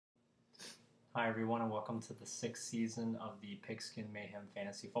Hi everyone, and welcome to the 6th season of the Pigskin Mayhem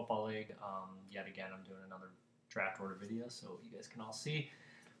Fantasy Football League. Yet again, I'm doing another draft order video so you guys can all see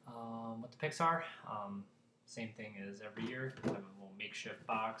what the picks are. Same thing as every year. I have a little makeshift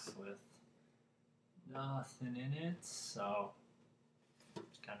box with nothing in it, so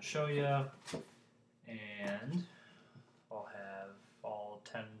just kind of show you. And I'll have all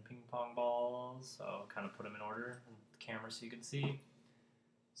 10 ping pong balls, so I'll kind of put them in order on the camera so you can see.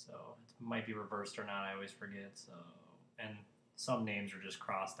 So it might be reversed or not, I always forget. So, and some names are just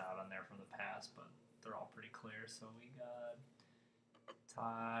crossed out on there from the past, but they're all pretty clear. So we got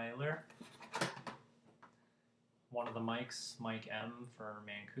Tyler, one of the Mikes, Mike M for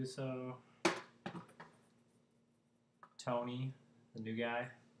Mancuso, Tony, the new guy,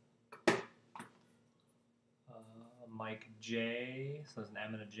 Mike J, so there's an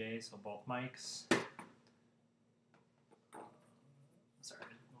M and a J, so both Mikes. Sorry,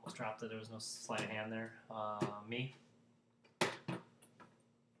 almost dropped it. There was no sleight of hand there. Me,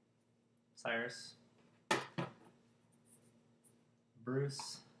 Cyrus,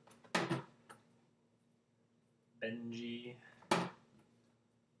 Bruce, Benji,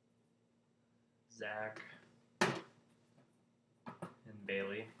 Zach, and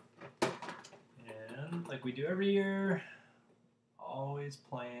Bailey. And like we do every year, always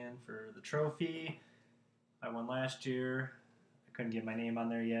playing for the trophy. I won last year. I couldn't get my name on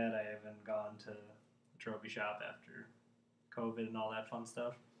there yet. I haven't gone to the trophy shop after COVID and all that fun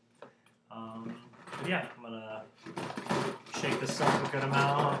stuff. But yeah, I'm gonna shake this up a good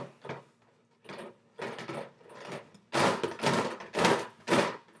amount.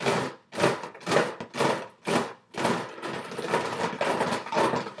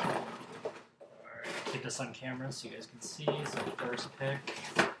 Alright, keep this on camera so you guys can see. So first pick,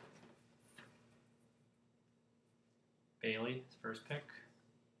 Bailey, his first pick.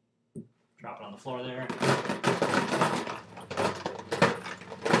 Drop it on the floor there.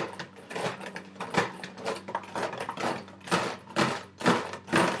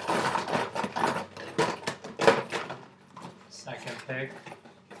 Second pick,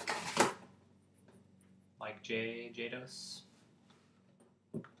 Mike J, Jados.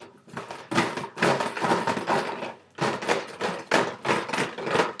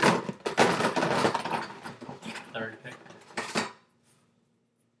 Third pick,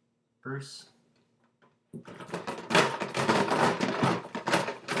 Bruce.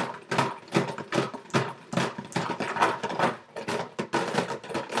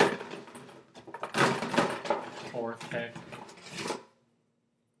 Fourth pick,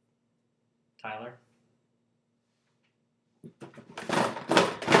 Tyler.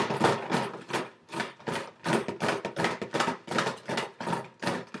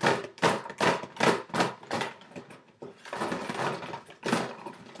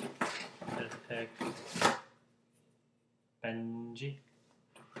 Fifth pick, Benji.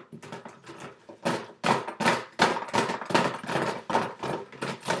 I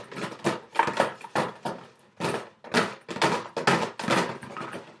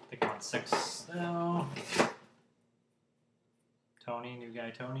think I'm on 6 now. Tony, new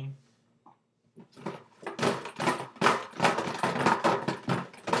guy Tony.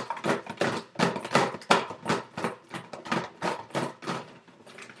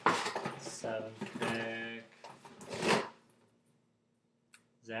 Seventh pick,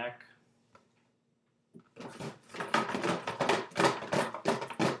 Zach.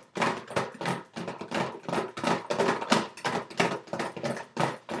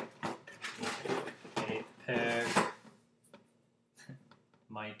 Eighth pick,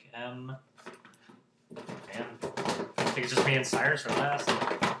 Mike M. Man, I think it's just me and Cyrus are last.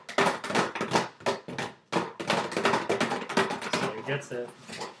 So he gets it.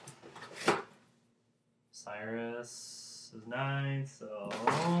 Cyrus is 9, so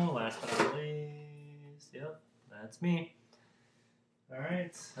last but not least, yep, that's me.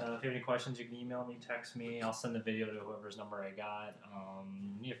 Alright, if you have any questions, you can email me, text me. I'll send the video to whoever's number I got.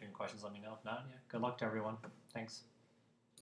 If you have any questions, let me know. If not, yeah, good luck to everyone. Thanks.